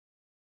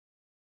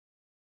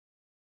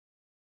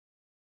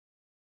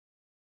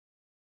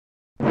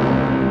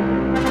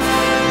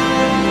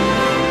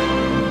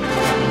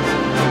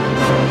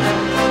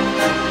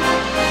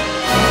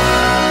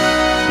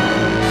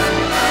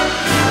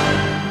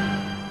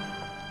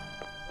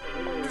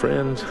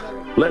friends,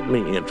 let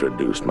me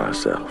introduce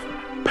myself.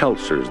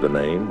 Peltzer's the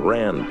name,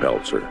 Rand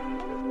Peltzer.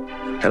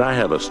 And I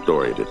have a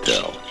story to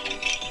tell.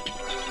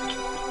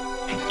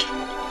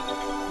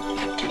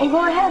 Well,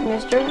 go ahead,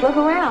 mister. Look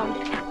around.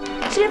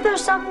 See if there's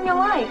something you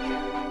like.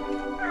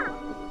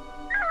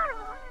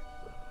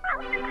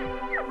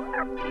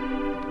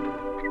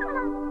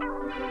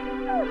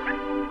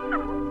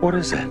 What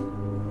is that?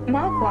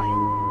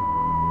 Mogwai.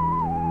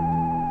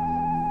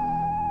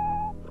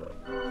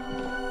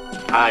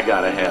 I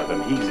gotta have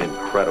him. He's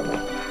incredible.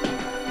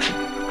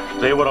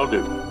 Tell you what I'll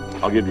do.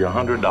 I'll give you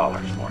 $100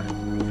 for it.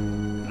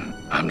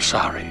 I'm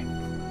sorry.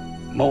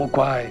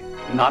 Mogwai,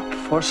 not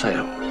for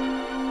sale.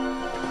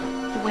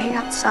 Wait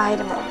outside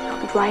a moment.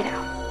 I'll be right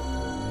out.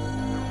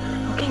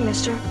 Okay,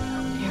 mister.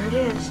 Here it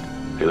is.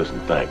 Hey,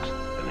 listen, thanks.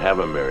 And have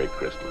a Merry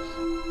Christmas.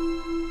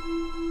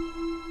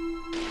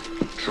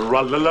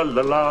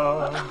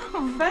 Tra-la-la-la-la.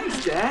 Oh,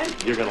 thanks, Dad.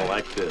 You're gonna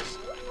like this.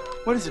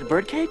 What is it, a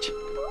birdcage?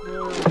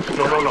 No,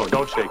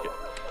 don't shake it.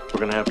 We're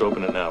gonna have to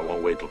open it now. It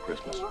won't wait till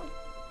Christmas.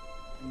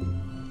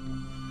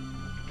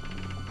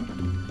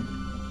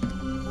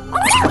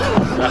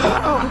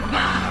 Oh,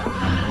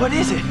 what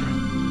is it?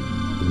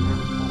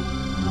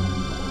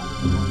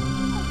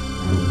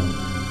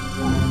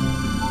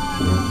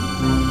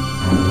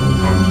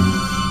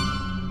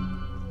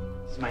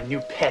 This is my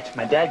new pet.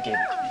 My dad gave it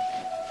to me.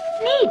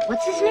 Neat.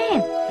 What's his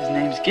name? His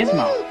name's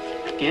Gizmo.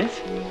 Giz?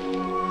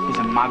 He's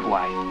a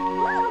Mogwai.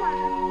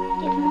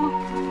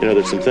 You know,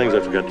 there's some things I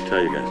forgot to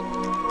tell you guys,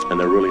 and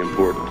they're really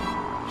important.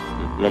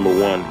 Number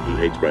one, he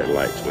hates bright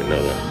lights. We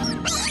know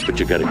that. But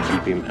you gotta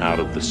keep him out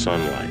of the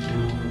sunlight.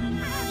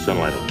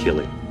 Sunlight will kill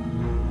him.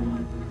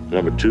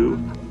 Number two,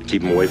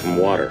 keep him away from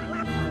water.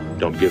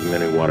 Don't give him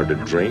any water to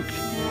drink.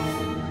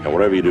 And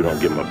whatever you do, don't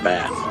give him a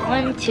bath.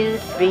 1, 2,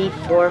 3,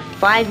 4,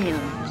 5 new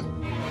ones.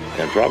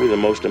 And probably the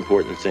most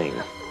important thing,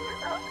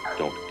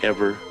 don't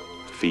ever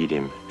feed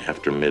him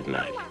after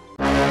midnight.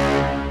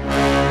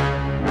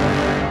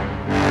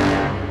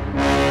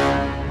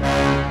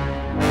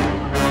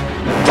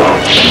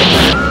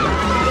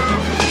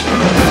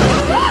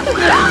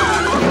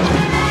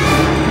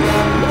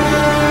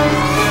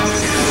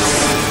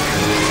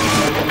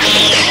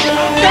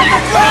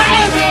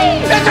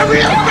 There's a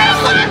real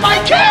gremlin in my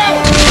kill!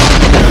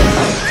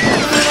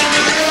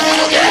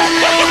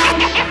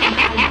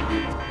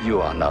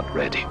 You are not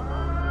ready.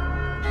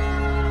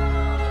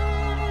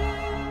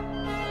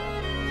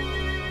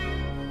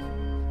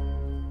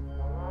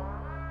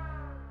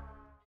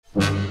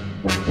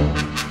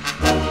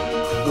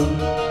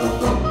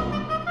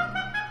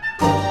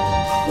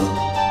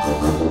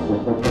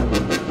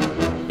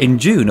 In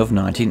June of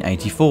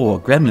 1984,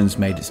 Gremlins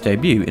made its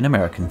debut in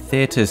American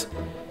theatres.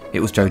 It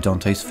was Joe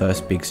Dante's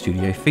first big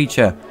studio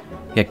feature.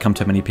 He had come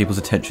to many people's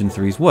attention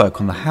through his work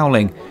on The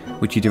Howling,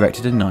 which he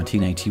directed in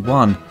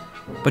 1981.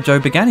 But Joe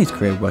began his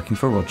career working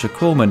for Roger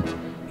Corman.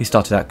 He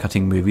started out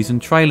cutting movies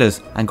and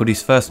trailers, and got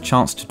his first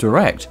chance to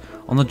direct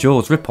on the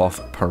Jaws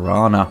ripoff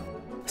Piranha.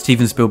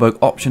 Steven Spielberg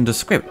optioned a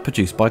script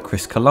produced by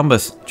Chris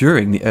Columbus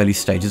during the early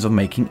stages of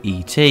making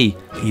E.T.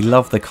 He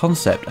loved the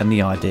concept and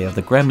the idea of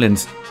the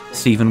Gremlins.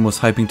 Steven was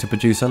hoping to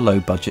produce a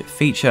low-budget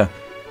feature,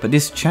 but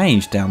this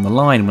changed down the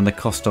line when the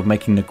cost of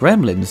making the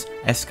Gremlins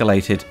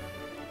escalated.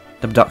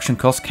 The production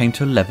cost came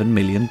to $11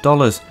 million,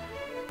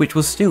 which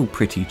was still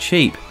pretty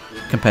cheap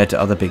compared to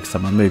other big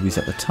summer movies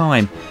at the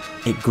time.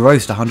 It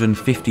grossed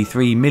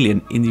 $153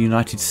 million in the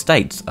United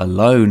States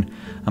alone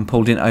and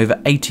pulled in over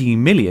 $80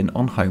 million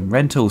on home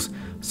rentals,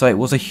 so it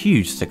was a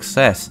huge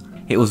success.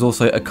 It was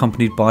also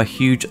accompanied by a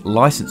huge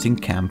licensing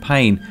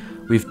campaign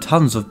with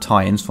tons of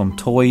tie-ins from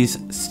toys,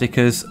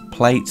 stickers,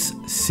 plates,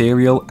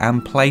 cereal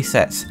and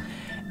playsets.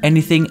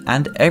 Anything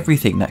and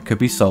everything that could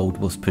be sold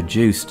was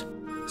produced.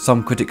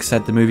 Some critics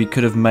said the movie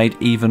could have made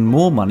even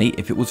more money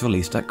if it was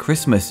released at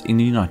Christmas in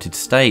the United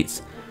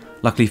States.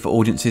 Luckily for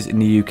audiences in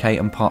the UK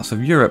and parts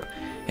of Europe,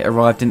 it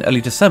arrived in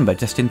early December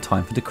just in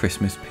time for the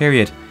Christmas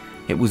period.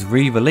 It was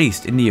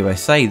re-released in the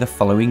USA the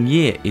following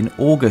year in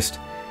August.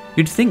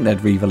 You'd think they'd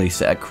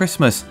re-release it at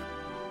Christmas.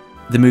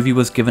 The movie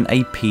was given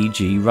a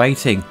PG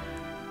rating.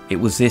 It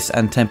was this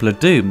and Temple of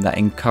Doom that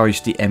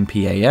encouraged the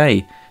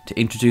MPAA to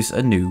introduce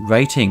a new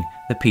rating,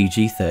 the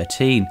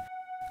PG-13.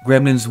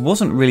 Gremlins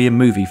wasn't really a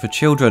movie for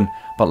children,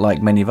 but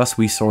like many of us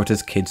we saw it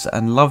as kids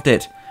and loved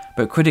it.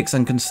 But critics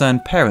and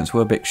concerned parents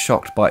were a bit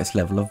shocked by its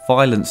level of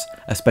violence,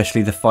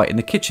 especially the fight in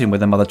the kitchen where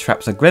the mother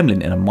traps a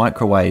gremlin in a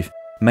microwave.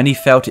 Many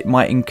felt it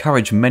might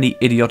encourage many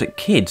idiotic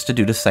kids to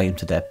do the same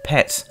to their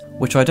pets,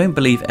 which I don't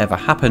believe ever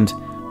happened,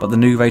 but the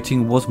new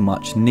rating was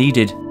much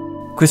needed.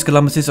 Chris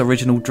Columbus'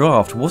 original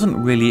draft wasn't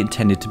really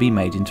intended to be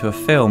made into a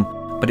film,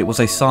 but it was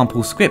a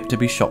sample script to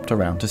be shopped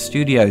around to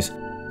studios.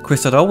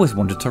 Chris had always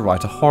wanted to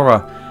write a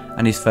horror,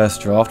 and his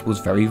first draft was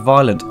very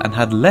violent and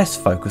had less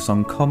focus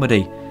on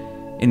comedy.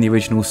 In the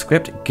original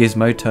script,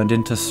 Gizmo turned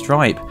into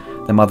Stripe,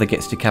 the mother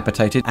gets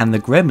decapitated and the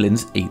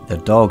gremlins eat the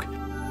dog.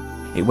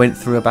 It went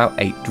through about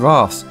 8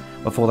 drafts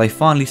before they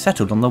finally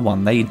settled on the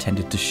one they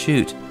intended to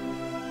shoot.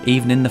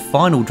 Even in the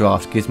final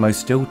draft, Gizmo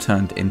still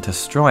turned into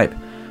Stripe,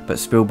 but but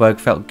Spielberg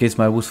felt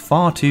Gizmo was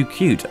far too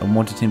cute and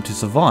wanted him to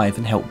survive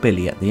and help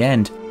Billy at the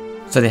end,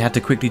 so they had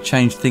to quickly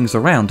change things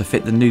around to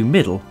fit the new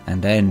middle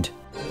and end.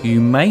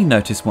 You may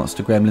notice once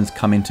the Gremlins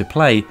come into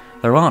play,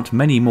 there aren't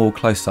many more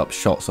close-up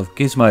shots of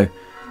Gizmo.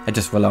 They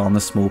just rely on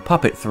the small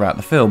puppet throughout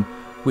the film,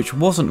 which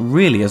wasn't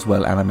really as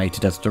well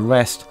animated as the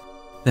rest.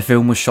 The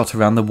film was shot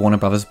around the Warner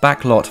Brothers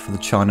backlot for the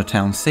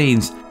Chinatown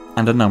scenes,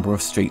 and a number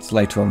of streets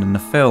later on in the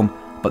film,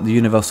 but the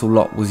Universal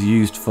lot was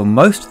used for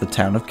most of the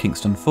town of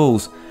Kingston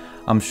Falls.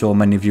 I'm sure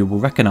many of you will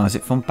recognise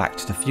it from Back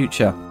to the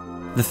Future.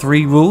 The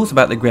 3 rules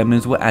about the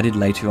Gremlins were added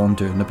later on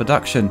during the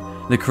production.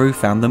 The crew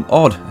found them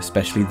odd,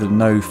 especially the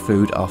no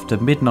food after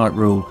midnight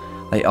rule.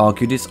 They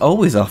argued it's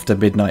always after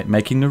midnight,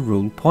 making the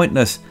rule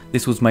pointless.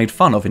 This was made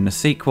fun of in the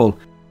sequel.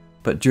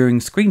 But during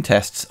screen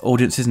tests,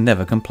 audiences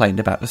never complained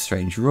about the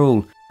strange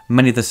rule.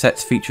 Many of the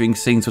sets featuring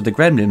scenes with the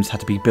Gremlins had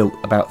to be built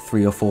about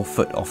 3 or 4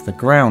 foot off the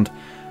ground,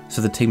 so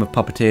the team of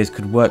puppeteers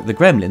could work the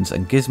Gremlins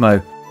and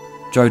Gizmo.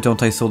 Joe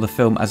Dante saw the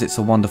film as It's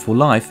a Wonderful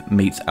Life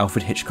meets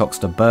Alfred Hitchcock's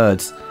The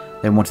Birds.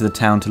 They wanted the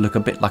town to look a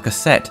bit like a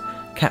set,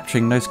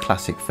 capturing those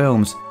classic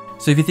films.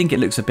 So if you think it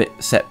looks a bit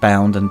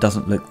set-bound and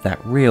doesn't look that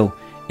real,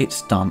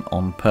 it's done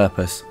on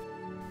purpose.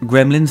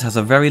 Gremlins has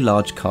a very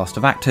large cast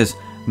of actors,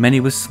 many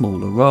with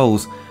smaller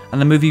roles,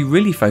 and the movie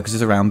really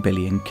focuses around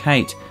Billy and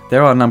Kate.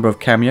 There are a number of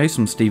cameos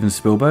from Steven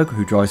Spielberg,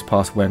 who drives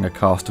past wearing a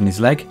cast on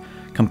his leg,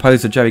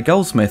 composer Jerry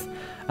Goldsmith,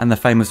 and the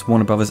famous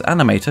Warner Brothers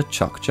animator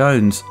Chuck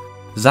Jones.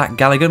 Zach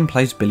Galligan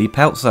plays Billy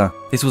Peltzer.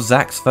 This was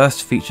Zach's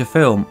first feature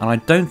film, and I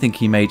don't think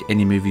he made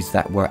any movies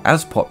that were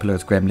as popular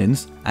as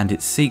Gremlins and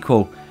its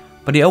sequel,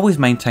 but he always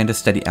maintained a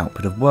steady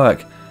output of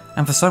work,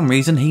 and for some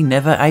reason he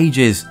never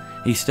ages.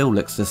 He still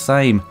looks the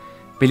same.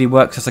 Billy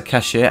works as a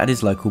cashier at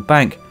his local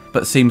bank,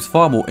 but seems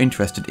far more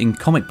interested in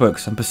comic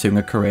books and pursuing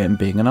a career in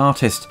being an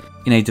artist.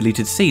 In a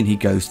deleted scene he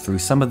goes through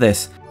some of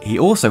this. He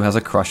also has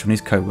a crush on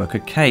his co-worker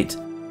Kate.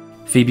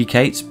 Phoebe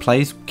Cates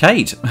plays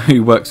Kate,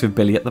 who works with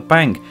Billy at the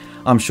bank.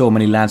 I'm sure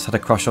many lads had a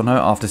crush on her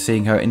after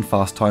seeing her in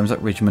Fast Times at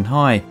Ridgemont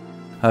High.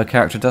 Her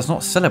character does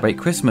not celebrate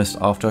Christmas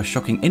after a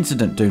shocking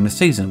incident during the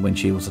season when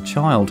she was a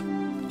child.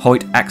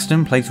 Hoyt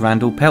Axton plays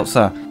Randall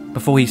Peltzer.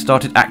 Before he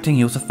started acting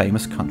he was a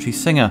famous country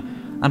singer,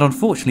 and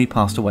unfortunately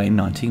passed away in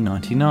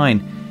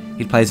 1999.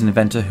 He plays an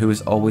inventor who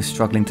is always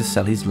struggling to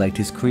sell his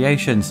latest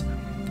creations.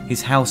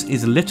 His house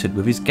is littered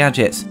with his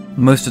gadgets.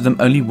 Most of them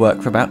only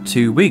work for about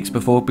 2 weeks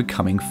before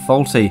becoming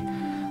faulty.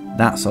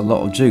 That's a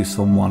lot of juice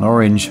on one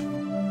orange.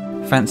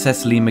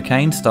 Frances Lee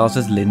McCain stars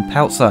as Lynn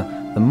Peltzer,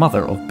 the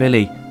mother of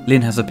Billy.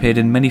 Lynn has appeared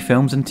in many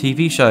films and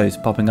TV shows,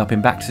 popping up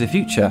in Back to the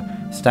Future,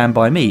 Stand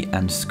By Me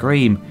and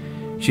Scream.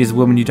 She is a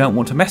woman you don't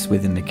want to mess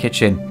with in the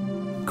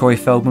kitchen. Corey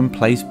Feldman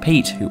plays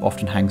Pete, who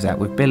often hangs out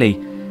with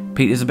Billy.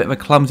 Pete is a bit of a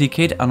clumsy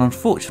kid and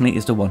unfortunately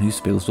is the one who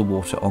spills the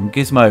water on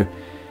Gizmo.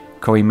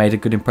 Corey made a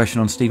good impression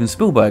on Steven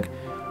Spielberg,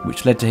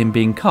 which led to him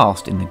being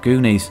cast in The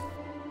Goonies.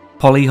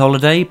 Polly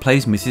Holliday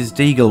plays Mrs.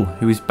 Deagle,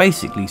 who is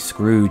basically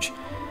Scrooge.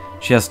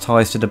 She has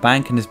ties to the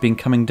bank and has been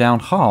coming down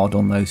hard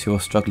on those who are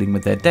struggling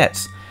with their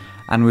debts,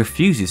 and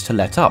refuses to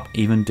let up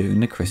even during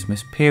the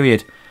Christmas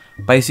period.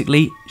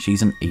 Basically,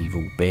 she's an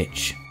evil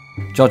bitch.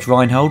 Judge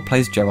Reinhold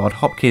plays Gerard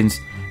Hopkins,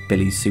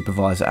 Billy's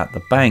supervisor at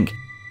the bank.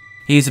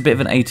 He is a bit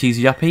of an 80s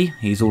yuppie.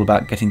 He's all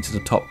about getting to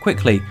the top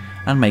quickly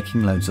and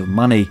making loads of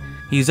money.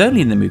 He's only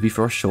in the movie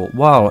for a short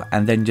while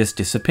and then just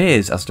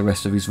disappears, as the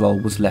rest of his role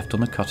was left on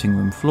the cutting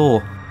room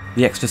floor.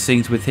 The extra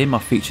scenes with him are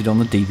featured on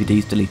the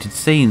DVD's deleted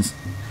scenes,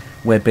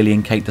 where Billy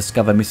and Kate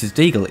discover Mrs.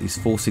 Deagle is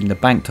forcing the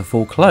bank to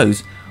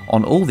foreclose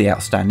on all the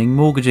outstanding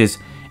mortgages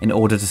in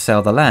order to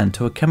sell the land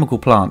to a chemical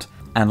plant.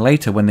 And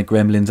later, when the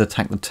Gremlins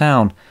attack the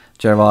town,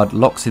 Gerard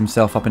locks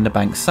himself up in the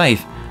bank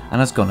safe and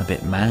has gone a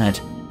bit mad.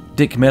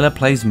 Dick Miller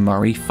plays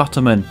Murray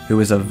Futterman, who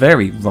is a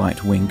very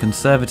right-wing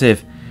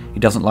conservative. He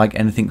doesn't like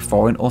anything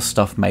foreign or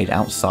stuff made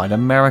outside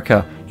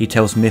America. He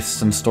tells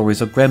myths and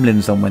stories of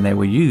gremlins on when they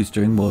were used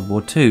during World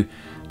War II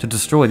to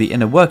destroy the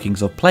inner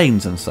workings of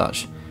planes and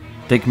such.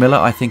 Dick Miller,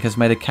 I think, has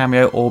made a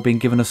cameo or been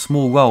given a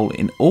small role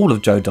in all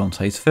of Joe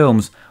Dante's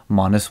films,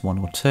 minus 1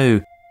 or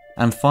 2.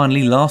 And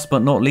finally, last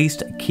but not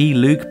least, Key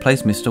Luke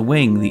plays Mr.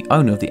 Wing, the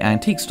owner of the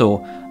antique store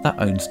that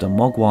owns the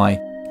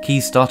Mogwai. Key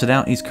started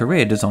out his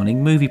career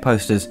designing movie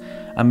posters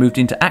and moved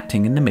into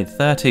acting in the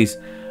mid-30s,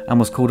 and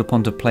was called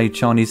upon to play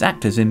Chinese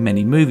actors in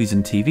many movies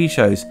and TV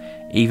shows,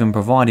 even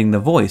providing the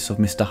voice of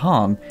Mr.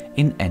 Han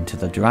in Enter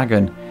the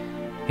Dragon.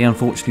 He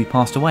unfortunately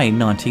passed away in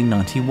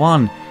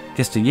 1991,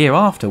 just a year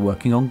after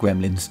working on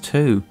Gremlins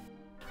 2.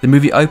 The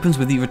movie opens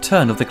with the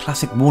return of the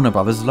classic Warner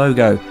Brothers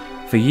logo.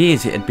 For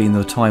years it had been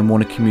the Time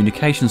Warner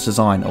Communications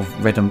design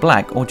of red and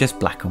black or just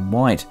black and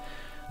white.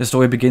 The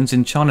story begins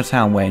in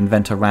Chinatown, where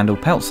inventor Randall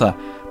Peltzer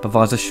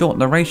provides a short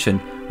narration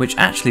which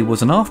actually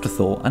was an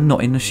afterthought and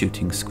not in the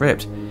shooting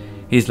script.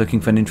 He is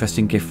looking for an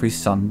interesting gift for his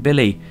son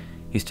Billy.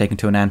 He's taken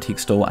to an antique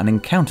store and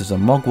encounters a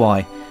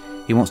Mogwai.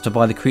 He wants to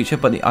buy the creature,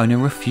 but the owner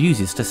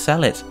refuses to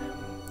sell it,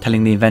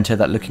 telling the inventor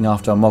that looking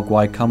after a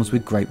Mogwai comes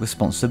with great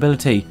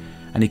responsibility,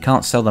 and he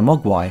can't sell the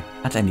Mogwai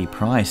at any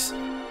price.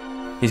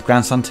 His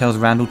grandson tells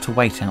Randall to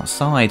wait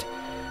outside.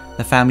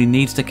 The family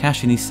needs the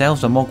cash and he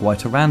sells the Mogwai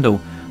to Randall,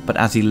 but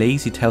as he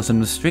leaves he tells them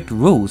the strict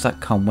rules that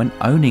come when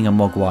owning a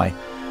Mogwai.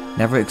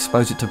 Never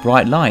expose it to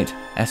bright light,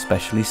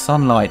 especially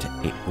sunlight,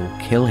 it will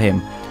kill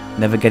him.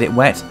 Never get it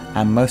wet,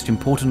 and most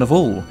important of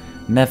all,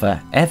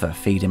 never ever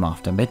feed him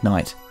after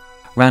midnight.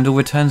 Randall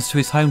returns to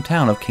his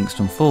hometown of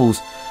Kingston Falls.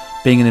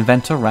 Being an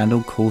inventor,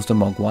 Randall calls the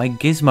Mogwai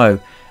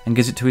Gizmo and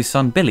gives it to his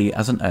son Billy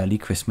as an early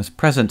Christmas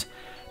present.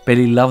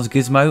 Billy loves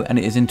Gizmo and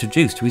it is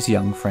introduced to his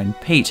young friend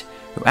Pete,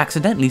 who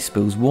accidentally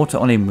spills water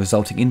on him,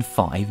 resulting in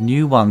 5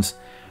 new ones.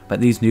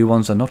 But these new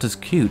ones are not as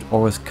cute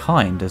or as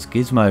kind as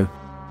Gizmo.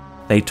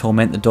 They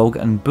torment the dog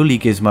and bully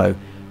Gizmo.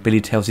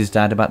 Billy tells his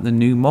dad about the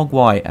new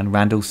Mogwai and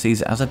Randall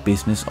sees it as a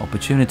business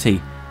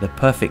opportunity, the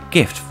perfect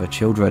gift for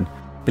children.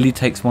 Billy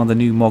takes one of the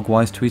new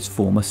Mogwais to his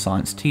former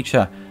science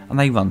teacher and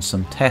they run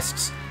some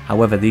tests.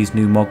 However, these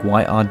new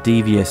Mogwai are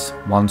devious.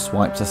 One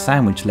swipes a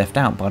sandwich left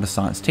out by the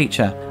science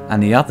teacher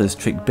and the others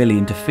trick Billy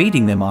into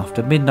feeding them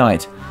after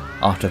midnight,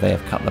 after they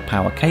have cut the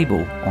power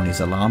cable on his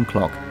alarm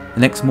clock.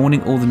 The next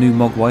morning all the new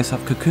Mogwais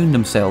have cocooned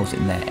themselves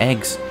in their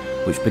eggs,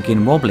 which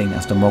begin wobbling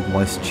as the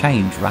Mogwais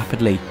change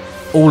rapidly.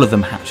 All of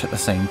them hatch at the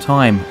same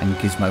time and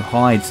Gizmo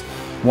hides,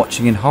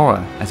 watching in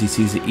horror as he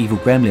sees the evil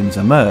gremlins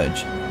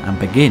emerge and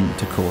begin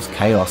to cause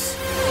chaos.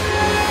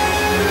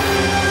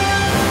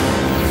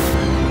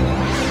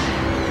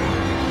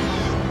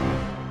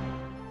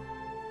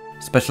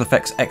 Special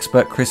effects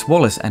expert Chris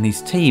Wallace and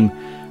his team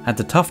had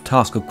the tough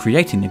task of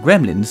creating the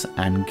gremlins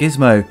and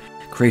Gizmo,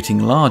 creating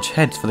large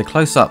heads for the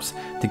close-ups.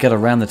 To get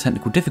around the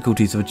technical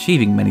difficulties of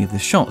achieving many of the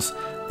shots,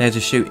 they had to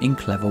shoot in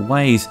clever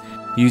ways,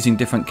 using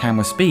different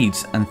camera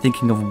speeds and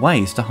thinking of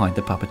ways to hide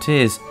the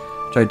puppeteers.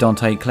 Joe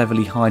Dante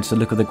cleverly hides the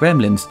look of the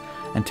gremlins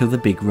until the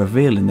big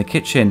reveal in the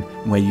kitchen,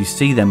 where you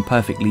see them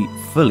perfectly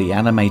fully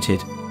animated.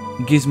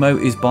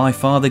 Gizmo is by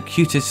far the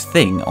cutest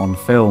thing on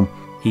film.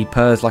 He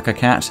purrs like a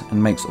cat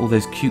and makes all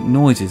those cute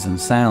noises and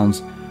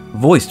sounds.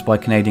 Voiced by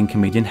Canadian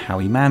comedian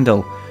Howie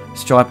Mandel,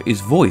 Stripe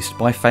is voiced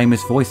by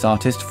famous voice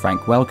artist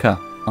Frank Welker.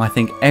 I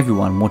think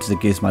everyone wanted a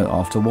Gizmo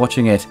after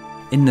watching it.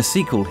 In the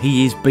sequel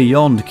he is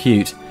beyond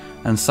cute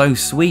and so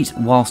sweet,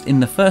 whilst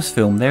in the first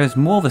film there is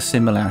more of a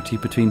similarity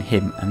between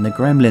him and the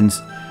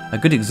Gremlins. A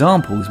good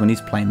example is when he's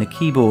playing the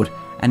keyboard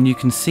and you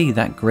can see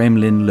that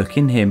gremlin look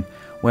in him,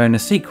 where in the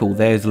sequel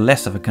there is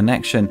less of a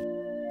connection.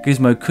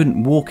 Gizmo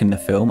couldn't walk in the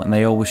film and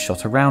they always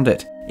shot around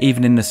it.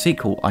 Even in the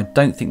sequel I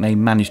don't think they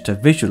managed to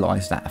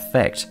visualise that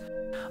effect.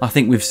 I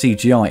think with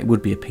CGI it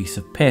would be a piece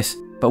of piss,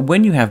 but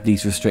when you have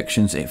these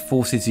restrictions it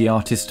forces the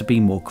artists to be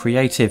more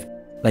creative.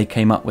 They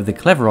came up with the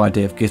clever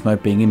idea of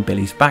Gizmo being in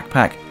Billy's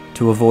backpack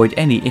to avoid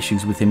any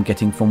issues with him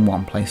getting from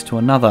one place to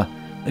another.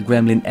 The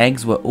gremlin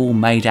eggs were all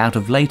made out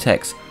of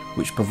latex,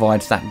 which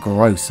provides that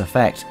gross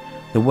effect.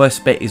 The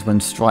worst bit is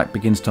when Stripe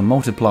begins to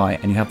multiply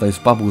and you have those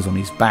bubbles on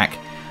his back,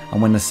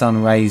 and when the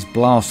sun rays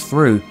blast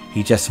through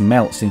he just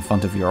melts in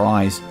front of your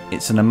eyes.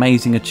 It's an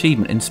amazing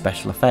achievement in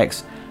special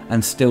effects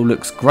and still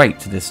looks great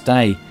to this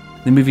day.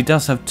 The movie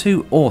does have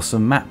 2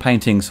 awesome matte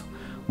paintings,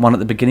 one at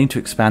the beginning to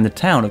expand the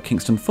town of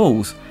Kingston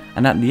Falls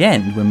and at the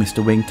end when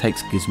Mr. Wing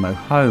takes Gizmo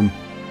home.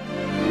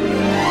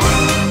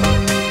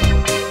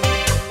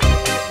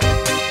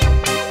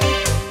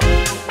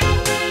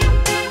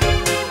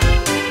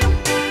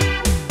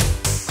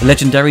 The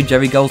legendary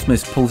Jerry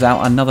Goldsmith pulls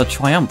out another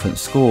triumphant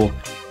score.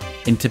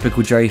 In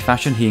typical Jerry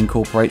fashion he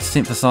incorporates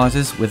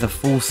synthesizers with a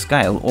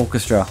full-scale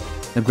orchestra.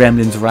 The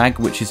Gremlins rag,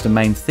 which is the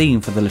main theme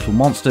for the Little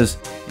Monsters,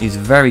 is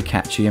very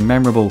catchy and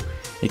memorable.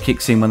 It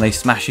kicks in when they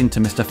smash into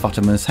Mr.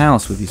 Futterman's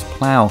house with his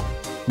plough.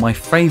 My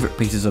favourite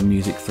pieces of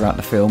music throughout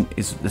the film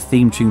is the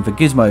theme tune for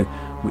Gizmo,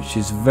 which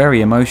is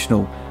very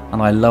emotional,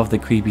 and I love the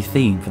creepy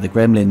theme for the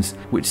Gremlins,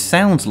 which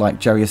sounds like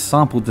Jerry has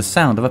sampled the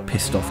sound of a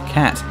pissed off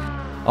cat.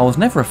 I was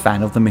never a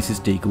fan of the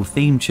Mrs. Deagle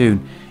theme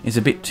tune, it's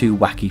a bit too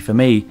wacky for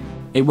me.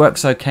 It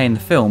works okay in the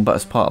film, but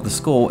as part of the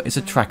score it's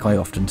a track I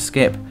often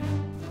skip.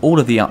 All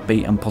of the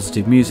upbeat and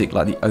positive music,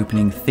 like the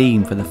opening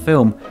theme for the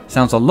film,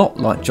 sounds a lot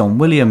like John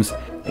Williams.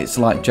 It's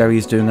like Jerry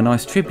is doing a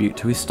nice tribute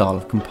to his style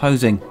of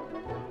composing.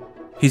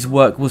 His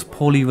work was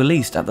poorly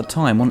released at the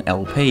time on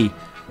LP,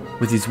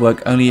 with his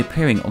work only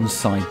appearing on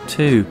side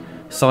 2.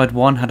 Side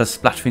 1 had a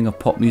splattering of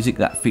pop music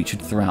that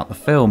featured throughout the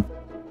film,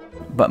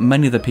 but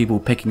many of the people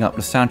picking up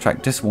the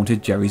soundtrack just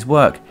wanted Jerry's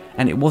work,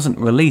 and it wasn't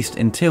released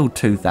until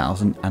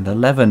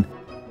 2011.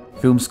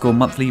 Film Score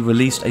Monthly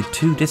released a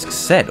 2-disc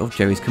set of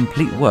Jerry's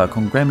complete work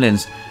on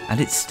Gremlins, and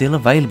it's still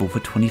available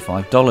for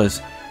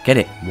 $25. Get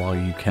it while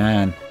you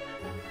can.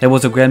 There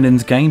was a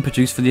Gremlins game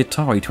produced for the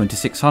Atari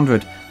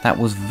 2600 that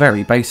was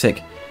very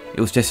basic.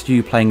 It was just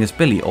you playing as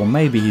Billy, or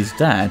maybe his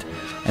dad,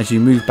 as you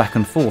move back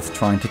and forth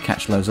trying to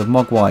catch loads of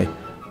Mogwai.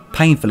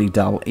 Painfully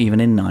dull even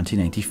in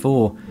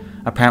 1984.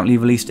 Apparently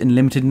released in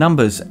limited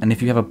numbers, and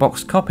if you have a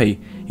boxed copy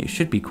it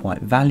should be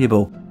quite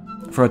valuable.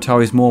 For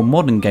Atari's more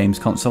modern games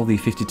console, the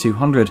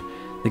 5200,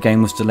 the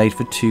game was delayed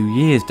for 2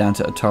 years down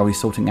to Atari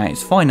sorting out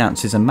its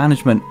finances and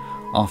management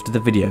after the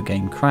video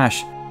game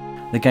crash.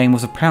 The game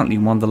was apparently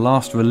one of the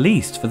last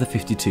released for the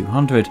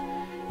 5200.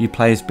 You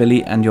play as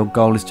Billy and your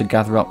goal is to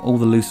gather up all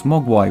the loose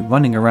mogwai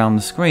running around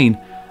the screen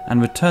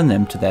and return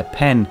them to their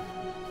pen.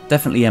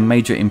 Definitely a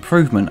major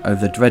improvement over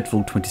the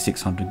dreadful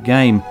 2600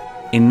 game.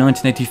 In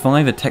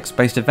 1985 a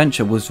text-based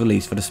adventure was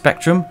released for the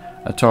Spectrum,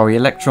 Atari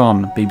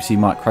Electron, BBC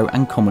Micro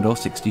and Commodore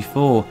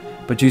 64,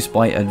 produced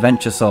by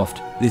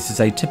AdventureSoft. This is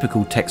a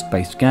typical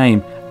text-based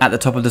game. At the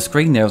top of the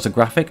screen there is a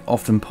graphic,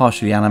 often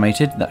partially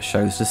animated, that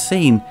shows the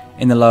scene.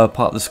 In the lower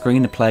part of the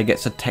screen the player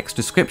gets a text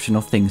description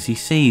of things he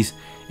sees,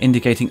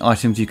 indicating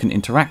items you can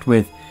interact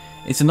with.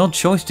 It's an odd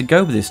choice to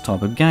go with this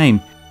type of game.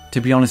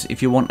 To be honest,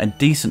 if you want a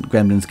decent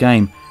Gremlins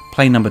game,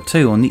 play number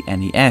 2 on the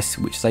NES,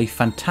 which is a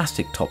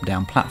fantastic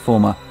top-down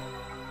platformer.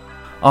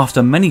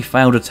 After many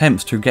failed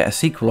attempts to get a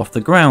sequel off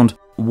the ground,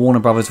 Warner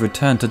Brothers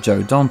returned to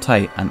Joe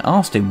Dante and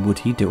asked him would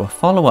he do a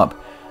follow-up.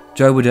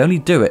 Joe would only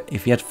do it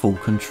if he had full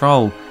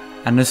control,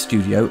 and the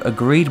studio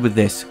agreed with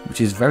this, which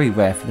is very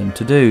rare for them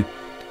to do.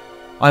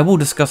 I will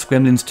discuss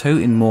Gremlins 2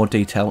 in more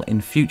detail in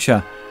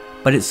future,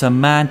 but it's a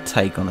mad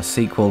take on a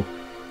sequel.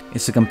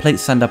 It's a complete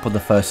stand-up of the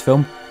first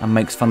film and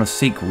makes fun of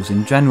sequels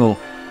in general,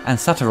 and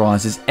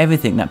satirises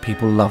everything that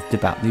people loved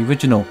about the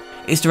original.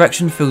 Its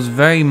direction feels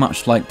very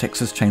much like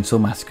Texas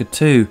Chainsaw Massacre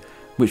 2,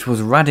 which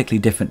was radically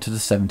different to the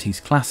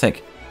 70s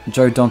classic.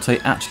 Joe Dante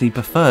actually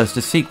prefers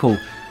the sequel,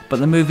 but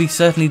the movie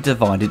certainly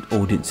divided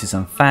audiences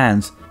and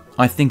fans.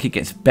 I think it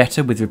gets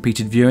better with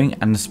repeated viewing,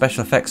 and the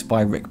special effects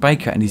by Rick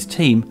Baker and his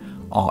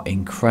team are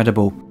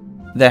incredible.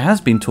 There has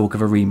been talk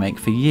of a remake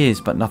for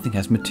years, but nothing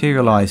has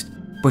materialised.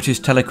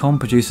 British Telecom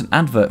produced an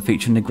advert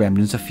featuring the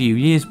Gremlins a few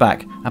years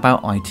back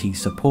about IT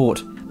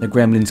support. The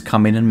Gremlins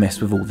come in and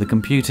mess with all the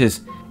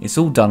computers. It's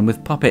all done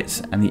with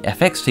puppets, and the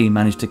FX team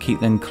managed to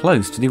keep them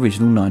close to the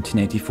original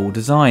 1984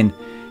 design.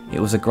 It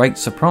was a great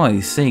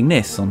surprise seeing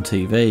this on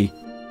TV.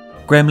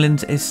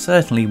 Gremlins is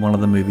certainly one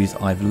of the movies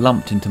I've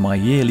lumped into my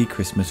yearly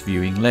Christmas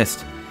viewing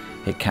list.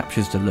 It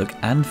captures the look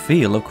and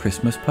feel of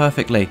Christmas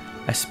perfectly,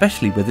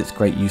 especially with its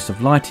great use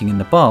of lighting in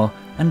the bar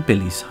and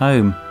Billy's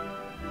home.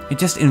 It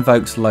just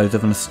invokes loads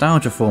of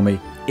nostalgia for me.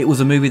 It was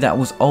a movie that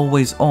was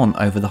always on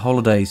over the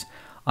holidays,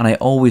 and I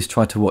always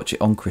try to watch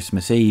it on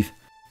Christmas Eve.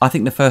 I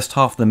think the first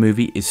half of the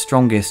movie is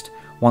strongest.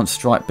 Once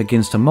Stripe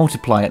begins to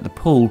multiply at the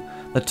pool,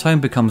 the tone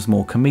becomes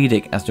more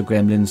comedic as the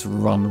Gremlins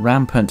run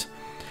rampant.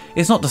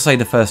 It's not to say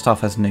the first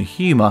half has no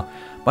humour,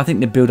 but I think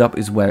the build-up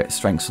is where its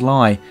strengths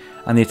lie,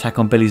 and the attack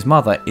on Billy's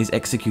mother is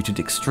executed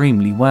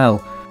extremely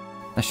well.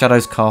 The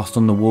shadows cast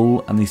on the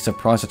wall and the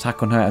surprise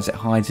attack on her as it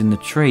hides in the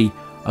tree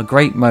are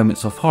great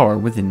moments of horror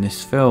within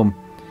this film.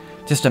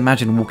 Just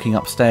imagine walking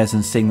upstairs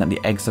and seeing that the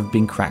eggs have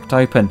been cracked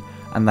open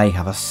and they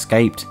have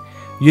escaped.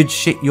 You'd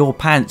shit your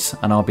pants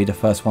and I'll be the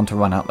first one to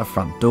run out the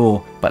front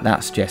door, but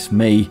that's just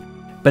me.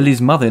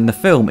 Billy's mother in the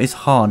film is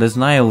hard as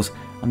nails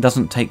and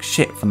doesn't take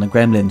shit from the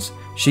Gremlins.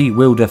 She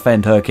will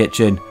defend her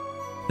kitchen.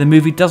 The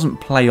movie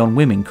doesn't play on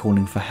women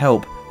calling for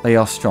help. They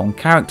are strong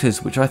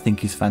characters, which I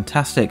think is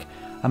fantastic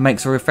and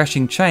makes a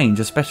refreshing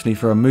change, especially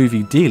for a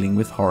movie dealing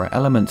with horror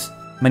elements.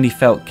 Many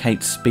felt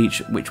Kate's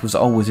speech, which was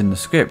always in the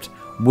script,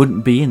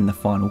 wouldn't be in the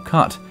final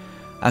cut,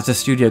 as the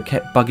studio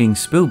kept bugging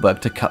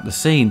Spielberg to cut the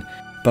scene.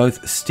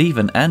 Both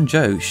Stephen and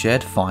Joe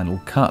shared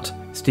final cut.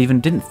 Stephen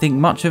didn't think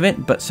much of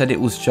it, but said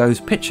it was Joe's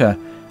picture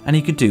and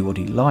he could do what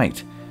he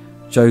liked.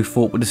 Joe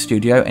fought with the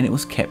studio and it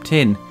was kept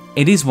in.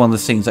 It is one of the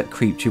scenes that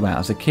creeped you out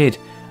as a kid,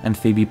 and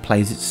Phoebe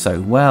plays it so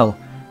well.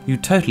 You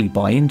totally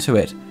buy into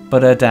it,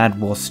 but her dad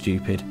was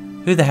stupid.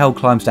 Who the hell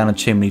climbs down a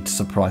chimney to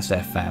surprise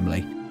their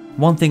family?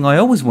 One thing I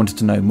always wanted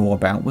to know more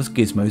about was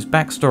Gizmo's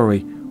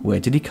backstory. Where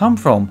did he come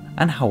from,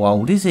 and how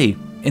old is he?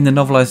 In the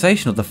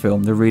novelisation of the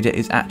film, the reader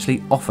is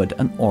actually offered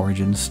an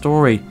origin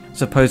story.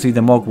 Supposedly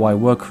the Mogwai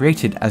were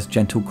created as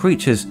gentle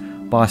creatures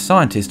by a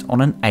scientist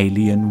on an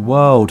alien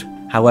world.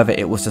 However,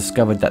 it was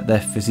discovered that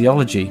their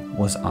physiology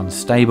was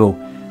unstable.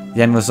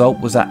 The end result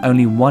was that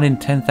only 1 in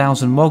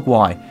 10,000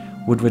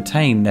 Mogwai would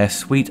retain their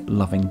sweet,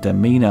 loving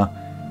demeanour.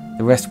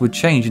 The rest would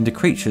change into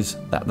creatures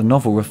that the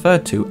novel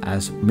referred to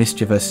as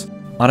mischievous.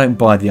 I don't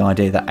buy the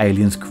idea that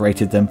aliens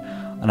created them,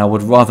 and I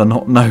would rather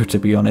not know, to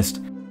be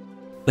honest.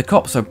 The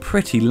cops are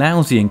pretty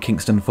lousy in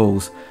Kingston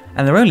Falls,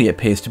 and there only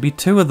appears to be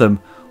 2 of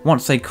them.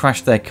 Once they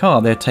crash their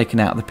car, they're taken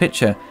out of the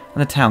picture,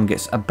 and the town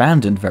gets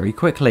abandoned very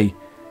quickly.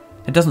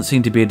 There doesn't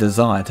seem to be a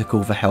desire to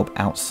call for help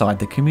outside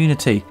the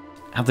community.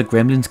 Have the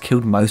Gremlins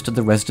killed most of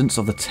the residents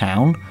of the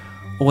town,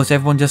 or has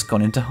everyone just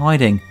gone into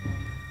hiding?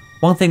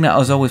 One thing that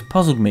has always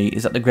puzzled me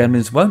is that the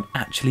Gremlins won't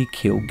actually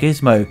kill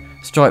Gizmo.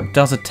 Stripe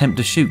does attempt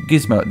to shoot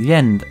Gizmo at the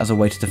end as a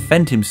way to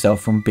defend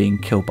himself from being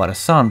killed by the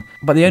son,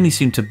 but they only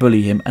seem to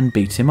bully him and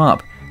beat him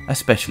up,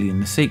 especially in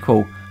the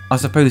sequel. I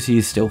suppose he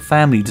is still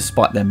family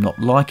despite them not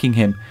liking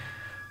him.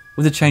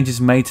 With the changes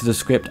made to the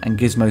script and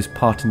Gizmo's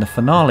part in the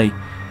finale,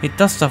 it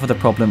does suffer the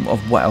problem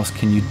of what else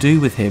can you do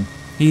with him.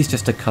 He's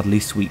just a cuddly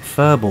sweet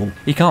furball.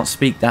 He can't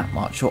speak that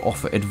much or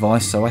offer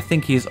advice, so I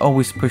think he is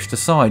always pushed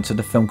aside so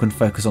the film can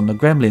focus on the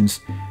Gremlins,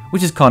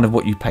 which is kind of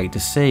what you paid to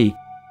see.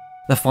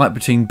 The fight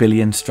between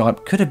Billy and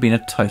Stripe could have been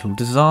a total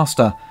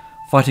disaster.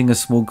 Fighting a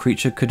small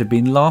creature could have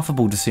been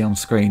laughable to see on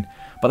screen,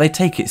 but they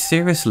take it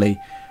seriously.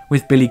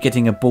 with Billy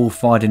getting a ball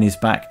fired in his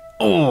back.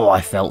 Oh, I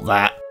felt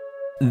that.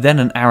 Then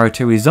an arrow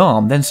to his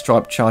arm, then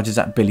Stripe charges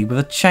at Billy with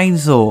a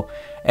chainsaw.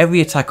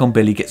 Every attack on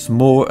Billy gets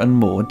more and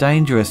more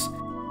dangerous.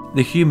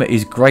 The humour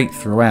is great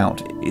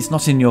throughout. It's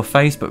not in your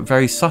face but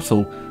very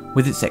subtle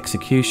with its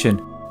execution.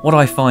 What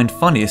I find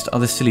funniest are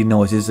the silly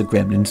noises the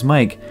Gremlins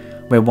make,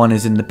 where one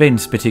is in the bin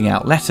spitting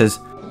out letters.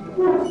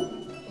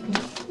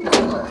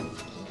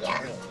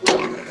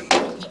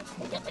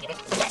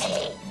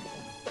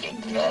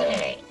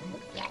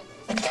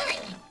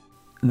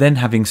 Then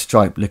having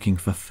Stripe looking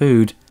for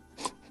food.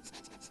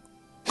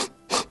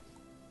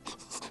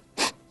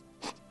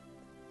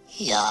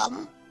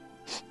 Yum.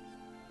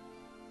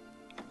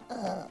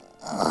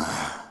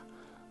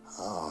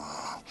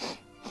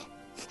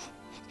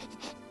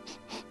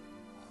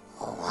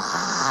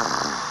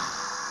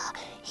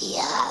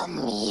 Yum,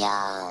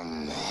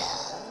 yum.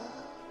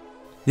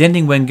 The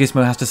ending when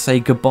Gizmo has to say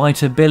goodbye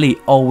to Billy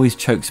always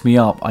chokes me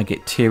up. I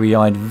get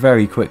teary-eyed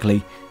very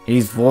quickly.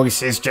 His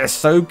voice is just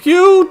so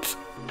cute!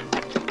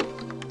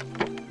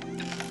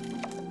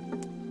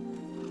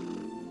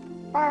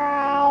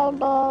 Bye,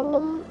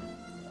 Billy.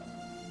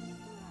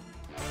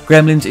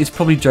 Gremlins is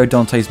probably Joe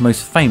Dante's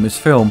most famous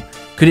film.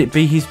 Could it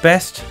be his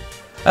best?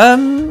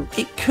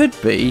 It could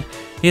be.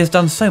 He has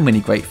done so many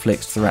great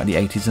flicks throughout the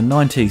 80s and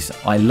 90s.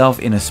 I love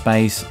Inner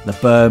Space, The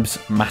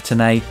Burbs,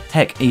 Matinee,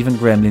 heck, even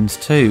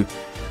Gremlins 2.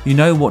 You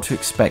know what to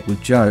expect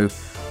with Joe,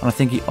 and I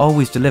think he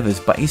always delivers,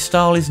 but his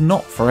style is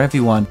not for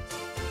everyone.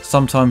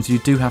 Sometimes you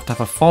do have to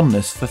have a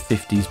fondness for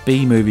 50s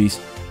B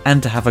movies,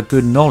 and to have a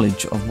good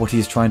knowledge of what he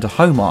is trying to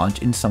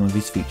homage in some of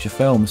his feature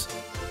films.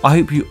 I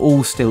hope you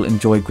all still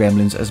enjoy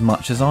Gremlins as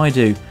much as I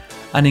do,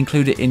 and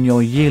include it in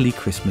your yearly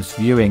Christmas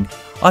viewing.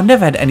 I've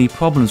never had any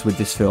problems with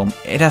this film.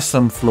 It has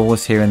some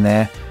flaws here and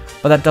there,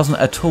 but that doesn't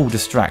at all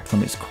distract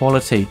from its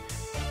quality.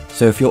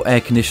 So if your air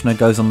conditioner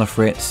goes on the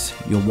fritz,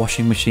 your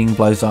washing machine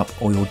blows up,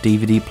 or your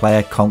DVD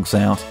player conks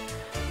out,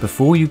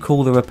 before you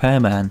call the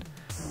repairman,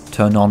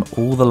 turn on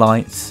all the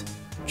lights,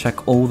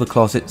 check all the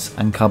closets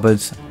and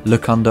cupboards,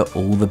 look under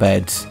all the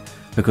beds,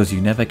 because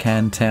you never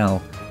can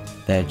tell.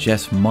 There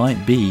just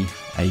might be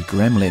a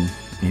gremlin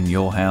in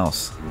your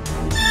house.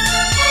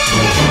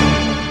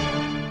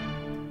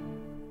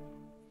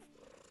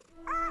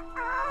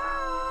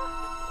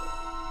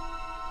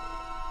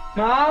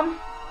 Mom?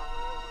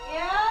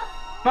 Yeah?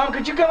 Mom,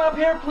 could you come up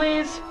here,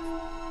 please?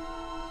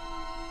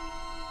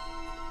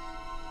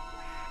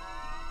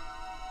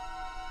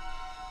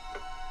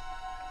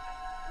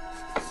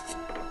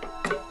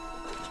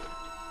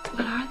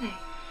 What are they?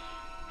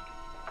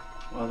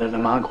 Well, they're the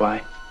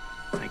Mogwai,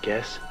 I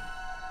guess.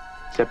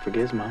 Except for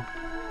Gizmo.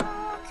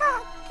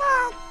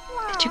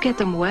 Did you get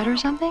them wet or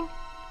something?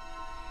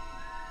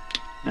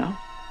 No?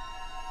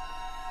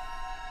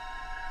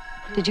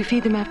 Did you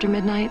feed them after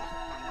midnight?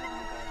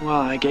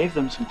 Well, I gave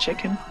them some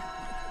chicken.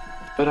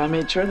 But I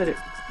made sure that it...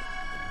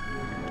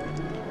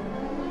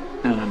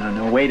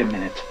 No, wait a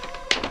minute.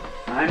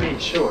 I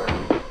made sure.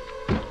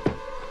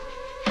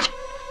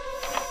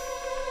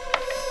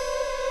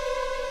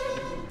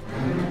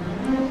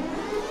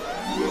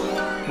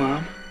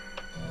 Mom?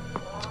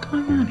 What's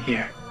going on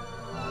here?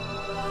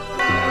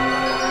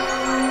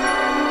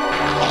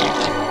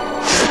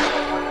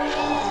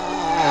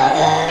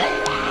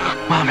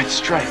 Mom, it's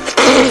Stripe.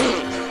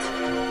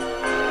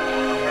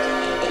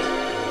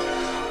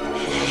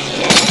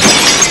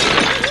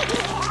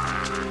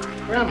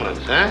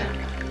 Gremlins, huh?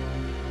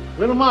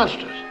 Little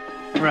monsters.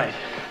 Right.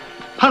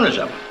 Hundreds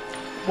of them.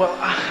 Well,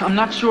 I'm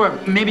not sure.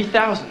 Maybe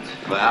thousands.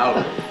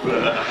 Wow.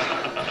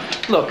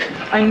 Look,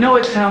 I know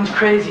it sounds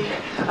crazy.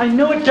 I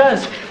know it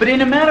does. But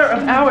in a matter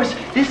of hours,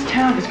 this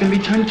town is going to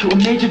be turned into a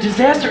major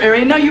disaster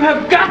area. Now you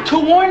have got to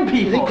warn people.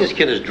 You think this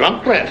kid is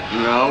drunk, Brent?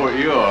 No,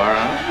 you are,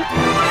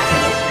 huh?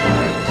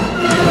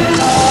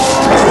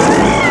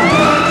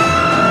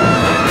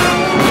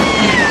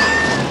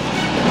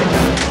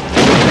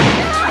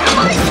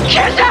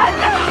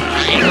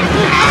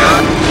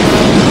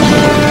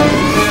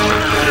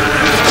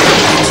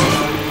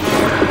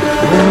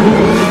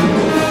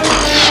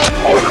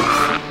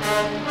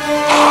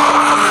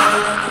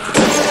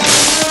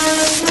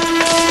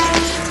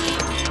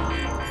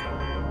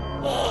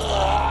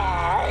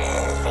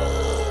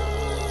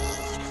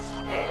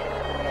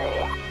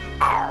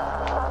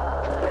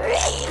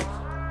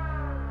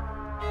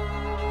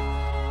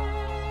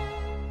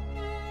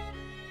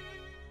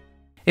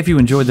 If you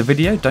enjoyed the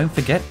video, don't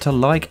forget to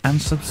like and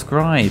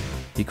subscribe.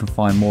 You can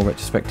find more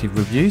retrospective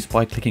reviews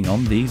by clicking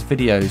on these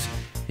videos.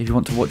 If you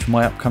want to watch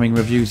my upcoming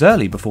reviews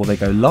early before they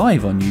go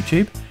live on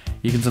YouTube,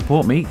 you can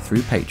support me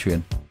through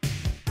Patreon.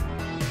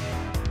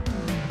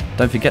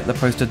 Don't forget the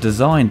poster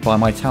designed by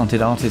my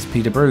talented artist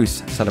Peter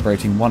Bruce,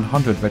 celebrating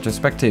 100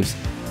 retrospectives,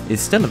 is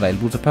still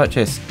available to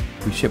purchase.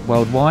 We ship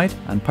worldwide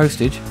and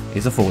postage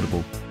is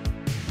affordable.